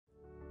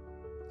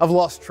I've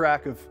lost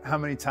track of how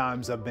many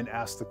times I've been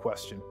asked the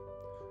question,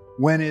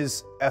 when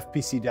is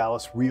FPC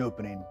Dallas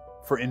reopening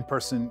for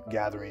in-person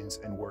gatherings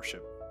and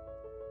worship?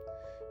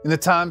 In the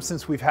time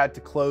since we've had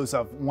to close,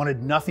 I've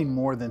wanted nothing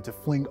more than to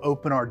fling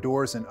open our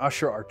doors and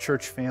usher our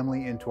church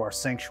family into our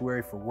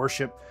sanctuary for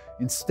worship.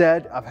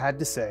 Instead, I've had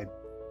to say,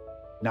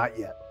 not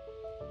yet.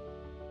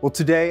 Well,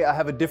 today I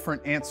have a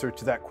different answer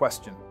to that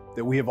question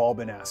that we have all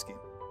been asking.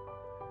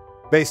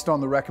 Based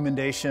on the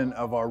recommendation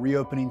of our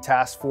reopening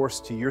task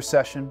force to your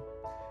session,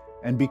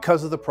 and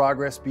because of the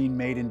progress being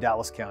made in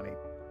Dallas County,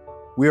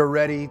 we are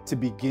ready to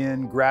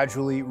begin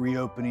gradually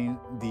reopening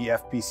the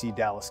FPC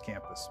Dallas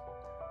campus.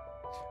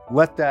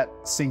 Let that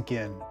sink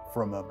in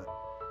for a moment.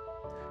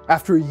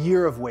 After a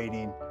year of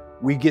waiting,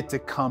 we get to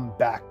come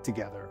back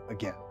together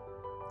again.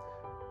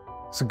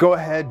 So go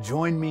ahead,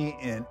 join me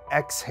in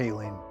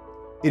exhaling.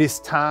 It is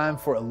time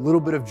for a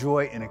little bit of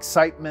joy and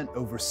excitement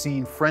over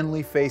seeing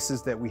friendly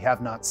faces that we have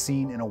not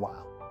seen in a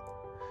while.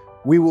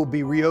 We will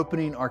be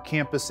reopening our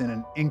campus in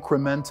an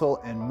incremental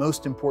and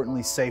most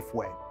importantly, safe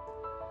way.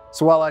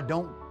 So while I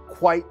don't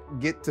quite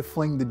get to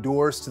fling the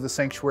doors to the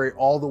sanctuary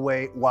all the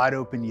way wide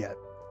open yet,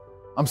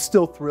 I'm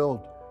still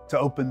thrilled to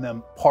open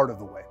them part of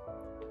the way.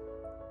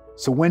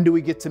 So when do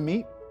we get to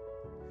meet?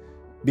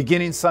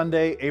 Beginning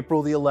Sunday,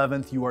 April the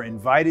 11th, you are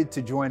invited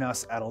to join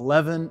us at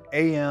 11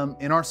 a.m.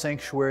 in our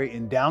sanctuary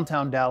in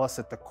downtown Dallas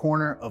at the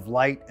corner of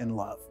Light and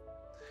Love.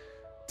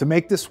 To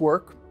make this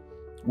work,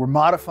 we're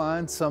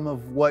modifying some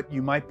of what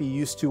you might be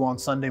used to on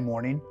Sunday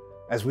morning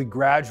as we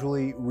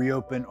gradually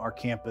reopen our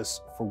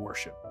campus for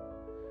worship.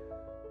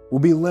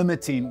 We'll be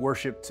limiting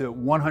worship to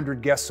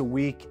 100 guests a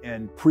week,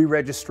 and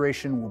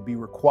pre-registration will be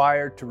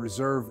required to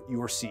reserve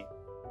your seat.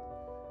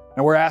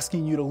 Now, we're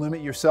asking you to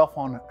limit yourself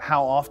on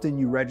how often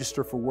you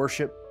register for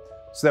worship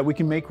so that we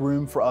can make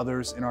room for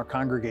others in our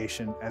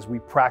congregation as we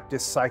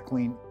practice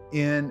cycling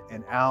in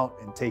and out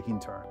and taking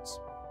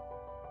turns.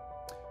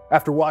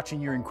 After watching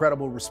your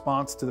incredible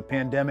response to the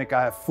pandemic,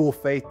 I have full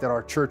faith that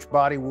our church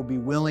body will be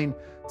willing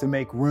to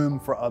make room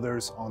for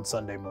others on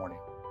Sunday morning.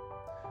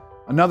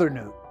 Another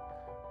note,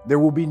 there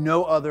will be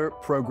no other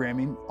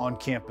programming on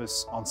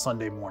campus on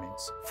Sunday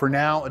mornings. For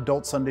now,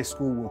 Adult Sunday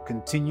School will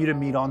continue to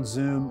meet on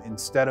Zoom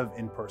instead of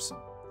in person.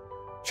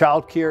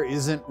 Childcare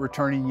isn't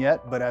returning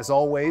yet, but as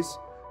always,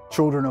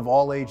 children of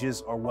all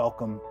ages are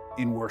welcome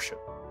in worship.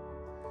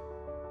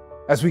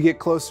 As we get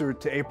closer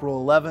to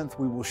April 11th,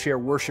 we will share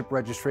worship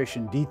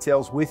registration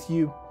details with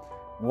you.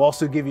 We'll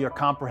also give you a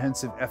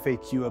comprehensive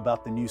FAQ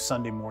about the new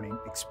Sunday morning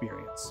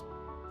experience.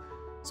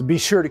 So be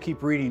sure to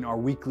keep reading our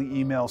weekly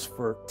emails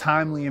for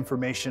timely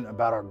information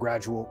about our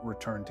gradual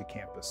return to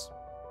campus.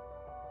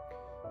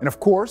 And of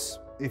course,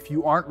 if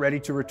you aren't ready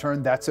to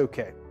return, that's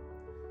okay.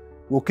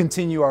 We'll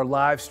continue our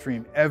live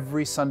stream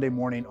every Sunday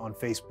morning on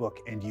Facebook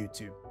and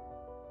YouTube.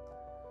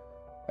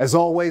 As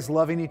always,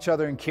 loving each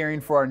other and caring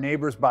for our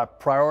neighbors by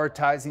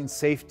prioritizing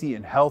safety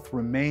and health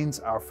remains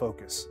our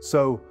focus.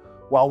 So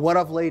while what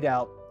I've laid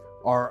out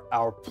are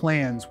our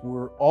plans,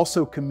 we're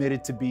also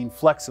committed to being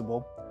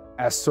flexible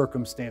as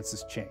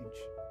circumstances change.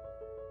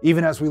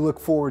 Even as we look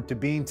forward to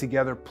being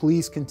together,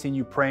 please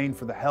continue praying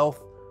for the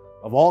health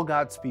of all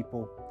God's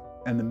people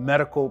and the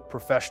medical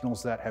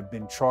professionals that have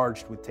been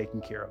charged with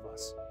taking care of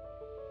us.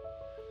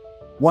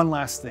 One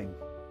last thing.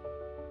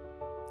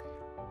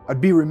 I'd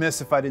be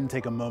remiss if I didn't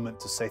take a moment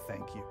to say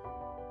thank you.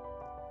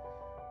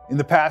 In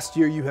the past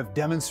year, you have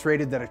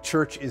demonstrated that a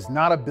church is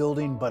not a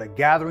building, but a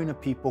gathering of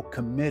people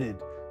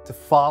committed to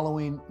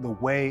following the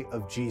way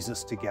of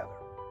Jesus together.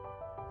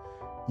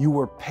 You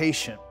were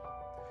patient.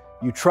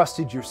 You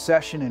trusted your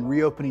session and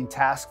reopening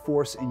task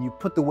force, and you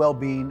put the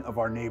well-being of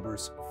our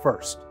neighbors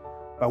first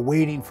by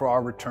waiting for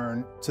our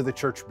return to the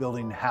church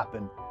building to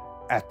happen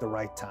at the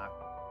right time.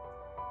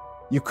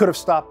 You could have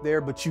stopped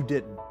there, but you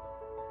didn't.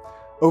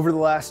 Over the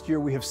last year,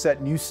 we have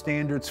set new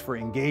standards for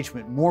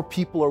engagement. More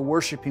people are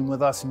worshiping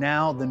with us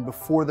now than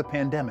before the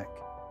pandemic.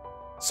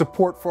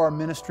 Support for our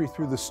ministry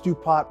through the Stew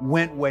Pot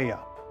went way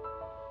up.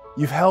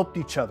 You've helped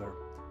each other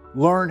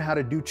learn how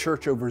to do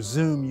church over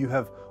Zoom. You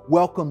have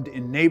welcomed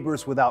in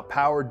neighbors without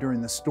power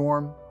during the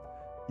storm.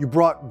 You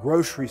brought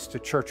groceries to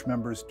church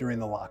members during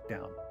the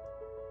lockdown.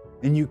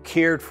 And you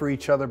cared for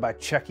each other by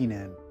checking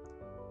in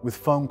with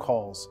phone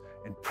calls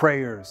and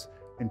prayers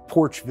and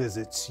porch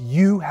visits.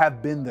 You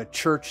have been the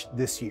church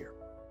this year.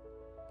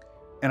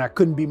 And I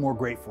couldn't be more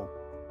grateful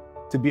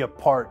to be a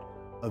part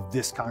of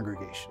this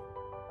congregation.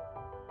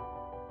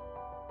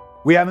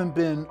 We haven't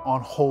been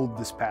on hold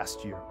this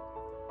past year.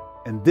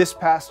 And this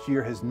past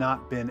year has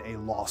not been a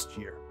lost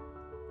year.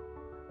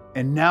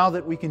 And now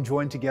that we can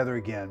join together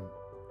again,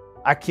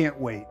 I can't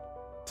wait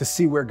to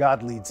see where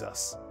God leads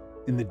us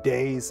in the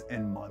days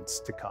and months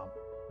to come.